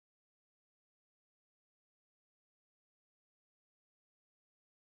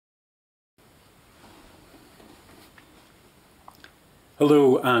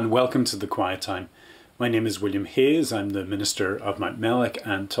Hello and welcome to the Quiet Time. My name is William Hayes. I'm the minister of Mount Mellick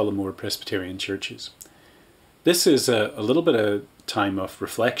and Tullamore Presbyterian Churches. This is a little bit of time of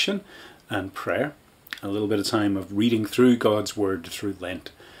reflection and prayer, a little bit of time of reading through God's Word through Lent.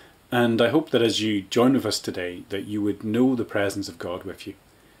 And I hope that as you join with us today, that you would know the presence of God with you,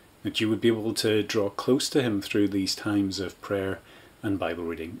 that you would be able to draw close to Him through these times of prayer and Bible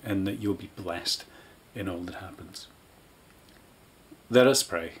reading, and that you'll be blessed in all that happens. Let us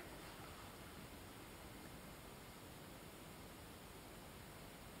pray.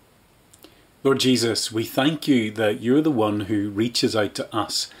 Lord Jesus, we thank you that you're the one who reaches out to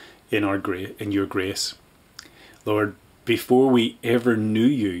us in your grace. Lord, before we ever knew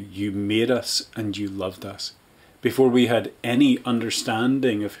you, you made us and you loved us. Before we had any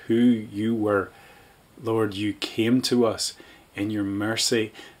understanding of who you were, Lord, you came to us in your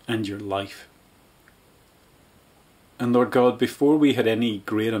mercy and your life. And Lord God, before we had any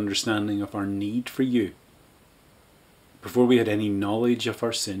great understanding of our need for you, before we had any knowledge of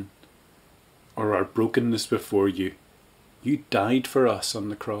our sin or our brokenness before you, you died for us on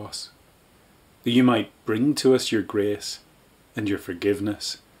the cross, that you might bring to us your grace and your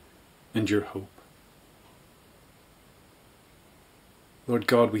forgiveness and your hope. Lord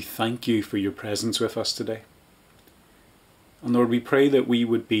God, we thank you for your presence with us today. And Lord, we pray that we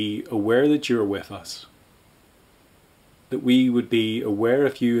would be aware that you are with us, that we would be aware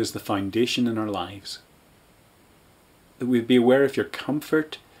of you as the foundation in our lives, that we'd be aware of your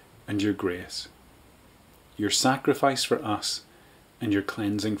comfort and your grace, your sacrifice for us and your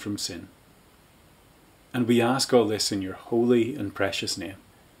cleansing from sin. And we ask all this in your holy and precious name.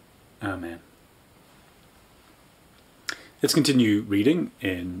 Amen. Let's continue reading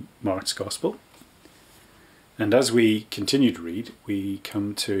in Mark's Gospel. And as we continue to read, we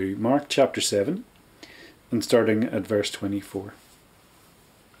come to Mark chapter 7, and starting at verse 24.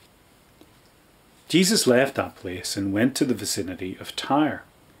 Jesus left that place and went to the vicinity of Tyre.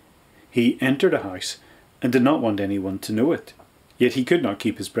 He entered a house and did not want anyone to know it, yet he could not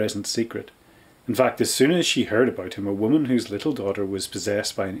keep his presence secret. In fact, as soon as she heard about him, a woman whose little daughter was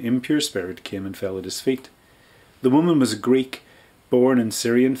possessed by an impure spirit came and fell at his feet. The woman was a Greek, born in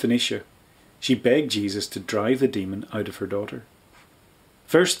Syrian Phoenicia. She begged Jesus to drive the demon out of her daughter.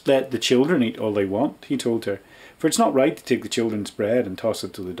 "First let the children eat all they want," he told her, "for it's not right to take the children's bread and toss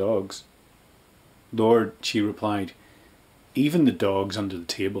it to the dogs." "Lord," she replied, "even the dogs under the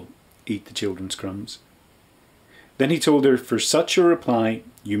table eat the children's crumbs." Then he told her, "For such a reply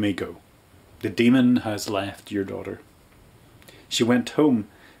you may go. The demon has left your daughter." She went home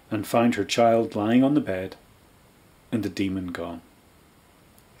and found her child lying on the bed and the demon gone.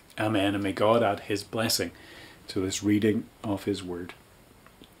 Amen, and may God add his blessing to this reading of his word.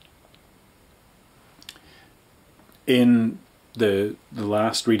 In the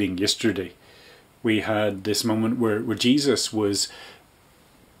last reading yesterday, we had this moment where Jesus was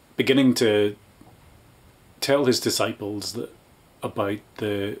beginning to tell his disciples about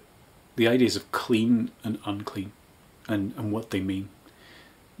the ideas of clean and unclean and what they mean.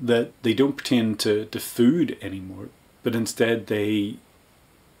 That they don't pertain to food anymore, but instead they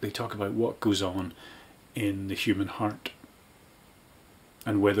talk about what goes on in the human heart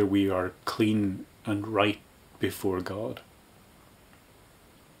and whether we are clean and right before God.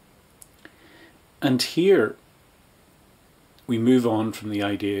 And here we move on from the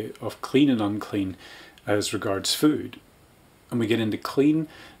idea of clean and unclean as regards food, and we get into clean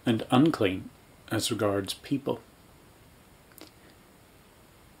and unclean as regards people.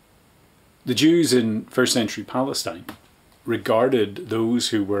 The Jews in first century Palestine regarded those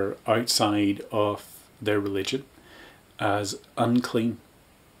who were outside of their religion as unclean.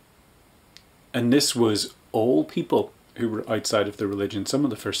 And this was all people who were outside of their religion. Some of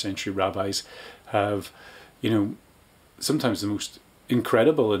the first century rabbis have, sometimes the most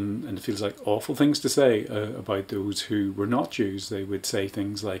incredible and it feels like awful things to say about those who were not Jews. They would say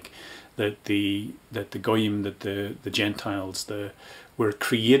things like that the goyim, that the Gentiles, were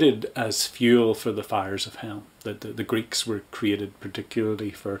created as fuel for the fires of hell. That the Greeks were created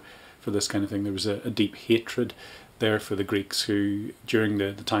particularly for this kind of thing. There was a deep hatred there for the Greeks who, during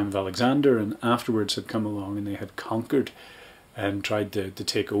the time of Alexander and afterwards, had come along and they had conquered and tried to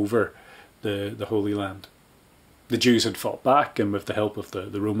take over the Holy Land. The Jews had fought back, and with the help of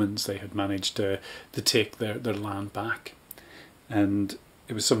the Romans they had managed to take their land back. And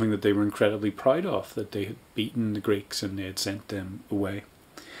it was something that they were incredibly proud of, that they had beaten the Greeks and they had sent them away.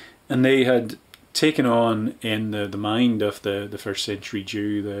 And they had taken on in the mind of the first century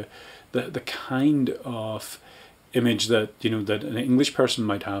Jew the kind of image that that an English person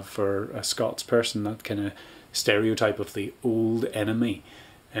might have for a Scots person, that kind of stereotype of the old enemy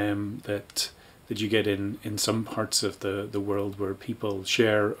that you get in some parts of the world where people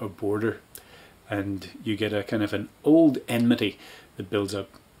share a border, and you get a kind of an old enmity that builds up,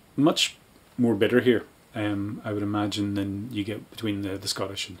 much more bitter here, I would imagine, than you get between the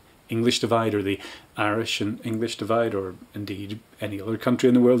Scottish and English divide, or the Irish and English divide, or indeed any other country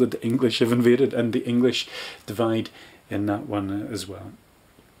in the world that the English have invaded, and the English divide in that one as well.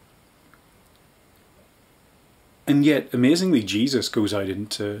 And yet, amazingly, Jesus goes out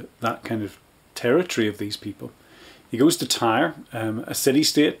into that kind of territory of these people. He goes to Tyre, a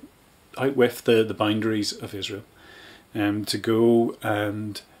city-state out with the boundaries of Israel, to go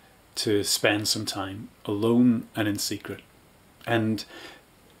and to spend some time alone and in secret. And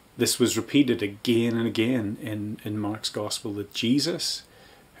this was repeated again and again in Mark's Gospel, that Jesus,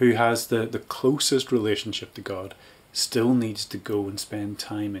 who has the closest relationship to God, still needs to go and spend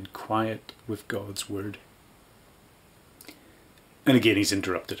time in quiet with God's Word. And again he's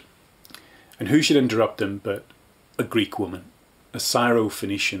interrupted. And who should interrupt him but a Greek woman, a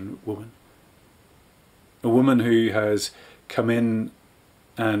Syro-Phoenician woman. A woman who has come in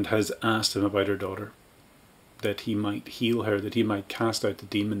and has asked him about her daughter, that he might heal her, that he might cast out the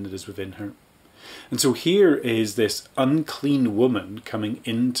demon that is within her. And so here is this unclean woman coming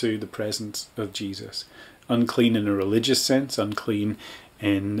into the presence of Jesus. Unclean in a religious sense, unclean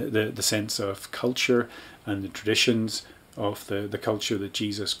in the sense of culture and the traditions of the culture that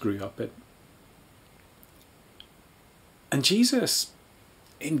Jesus grew up in. And Jesus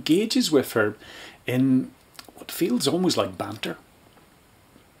engages with her in what feels almost like banter.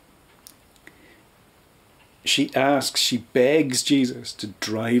 She asks, she begs Jesus to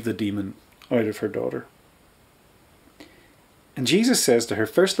drive the demon out of her daughter. And Jesus says to her,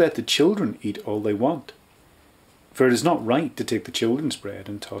 "First let the children eat all they want, for it is not right to take the children's bread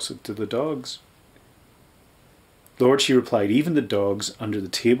and toss it to the dogs." "Lord," she replied, "even the dogs under the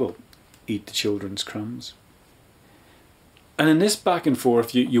table eat the children's crumbs." And in this back and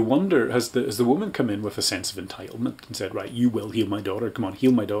forth, you wonder, has the woman come in with a sense of entitlement and said, "Right, you will heal my daughter, come on,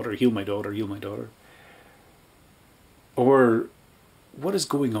 heal my daughter, heal my daughter, heal my daughter"? Or what is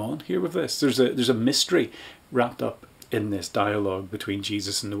going on here with this? There's a mystery wrapped up in this dialogue between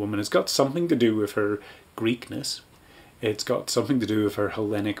Jesus and the woman. It's got something to do with her Greekness. It's got something to do with her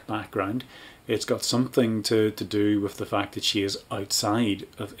Hellenic background. It's got something to do with the fact that she is outside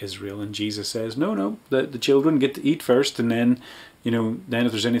of Israel. And Jesus says, no, the children get to eat first, and then, then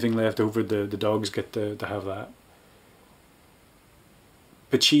if there's anything left over, the dogs get to have that.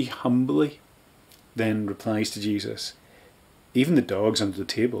 But she humbly then replies to Jesus, "Even the dogs under the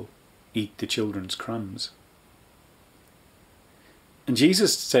table eat the children's crumbs." And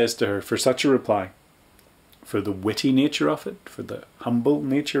Jesus says to her, for such a reply, for the witty nature of it, for the humble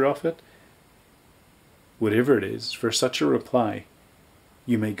nature of it, whatever it is, for such a reply,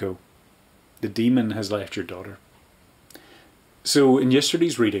 you may go. The demon has left your daughter. So in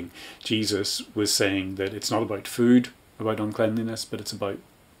yesterday's reading, Jesus was saying that it's not about food, about uncleanliness, but it's about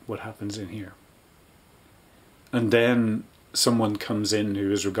what happens in here. And then someone comes in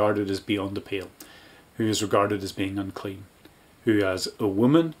who is regarded as beyond the pale, who is regarded as being unclean, who as a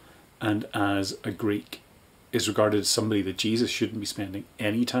woman and as a Greek is regarded as somebody that Jesus shouldn't be spending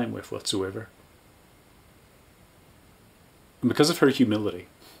any time with whatsoever. And because of her humility,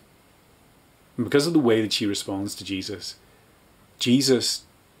 and because of the way that she responds to Jesus, Jesus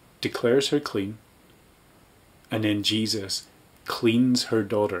declares her clean, and then Jesus cleans her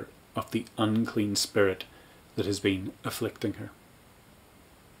daughter of the unclean spirit that has been afflicting her.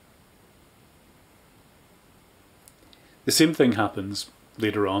 The same thing happens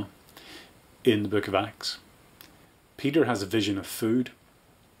later on in the book of Acts. Peter has a vision of food,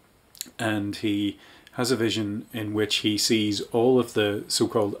 and he has a vision in which he sees all of the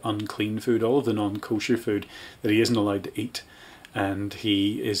so-called unclean food, all of the non-kosher food that he isn't allowed to eat. And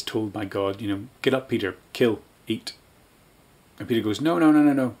he is told by God, get up, Peter, kill, eat. And Peter goes,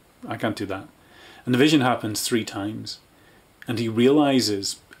 no, I can't do that. And the vision happens 3 times. And he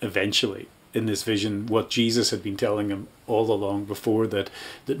realizes eventually in this vision what Jesus had been telling him all along before, that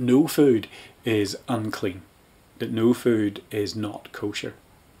no food is unclean, that no food is not kosher.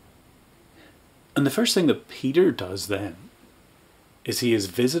 And the first thing that Peter does then is he is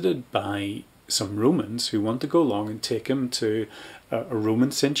visited by some Romans who want to go along and take him to a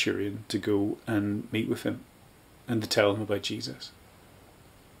Roman centurion to go and meet with him and to tell him about Jesus.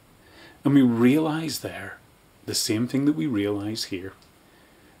 And we realize there the same thing that we realize here,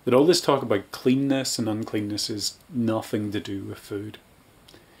 that all this talk about cleanness and uncleanness is nothing to do with food,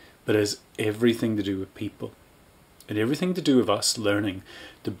 but has everything to do with people. and everything to do with us learning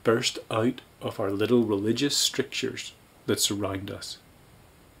to burst out of our little religious strictures that surround us,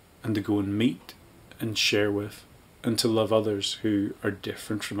 and to go and meet and share with and to love others who are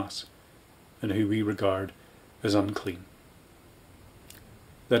different from us and who we regard as unclean.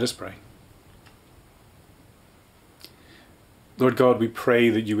 Let us pray. Lord God, we pray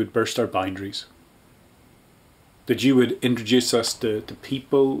that you would burst our boundaries, that you would introduce us to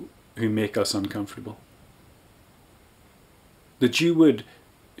people who make us uncomfortable, that you would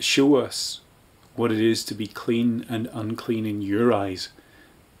show us what it is to be clean and unclean in your eyes,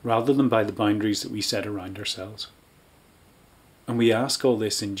 rather than by the boundaries that we set around ourselves. And we ask all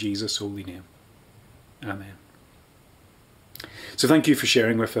this in Jesus' holy name. Amen. So thank you for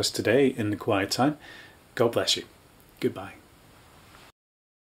sharing with us today in the quiet time. God bless you. Goodbye.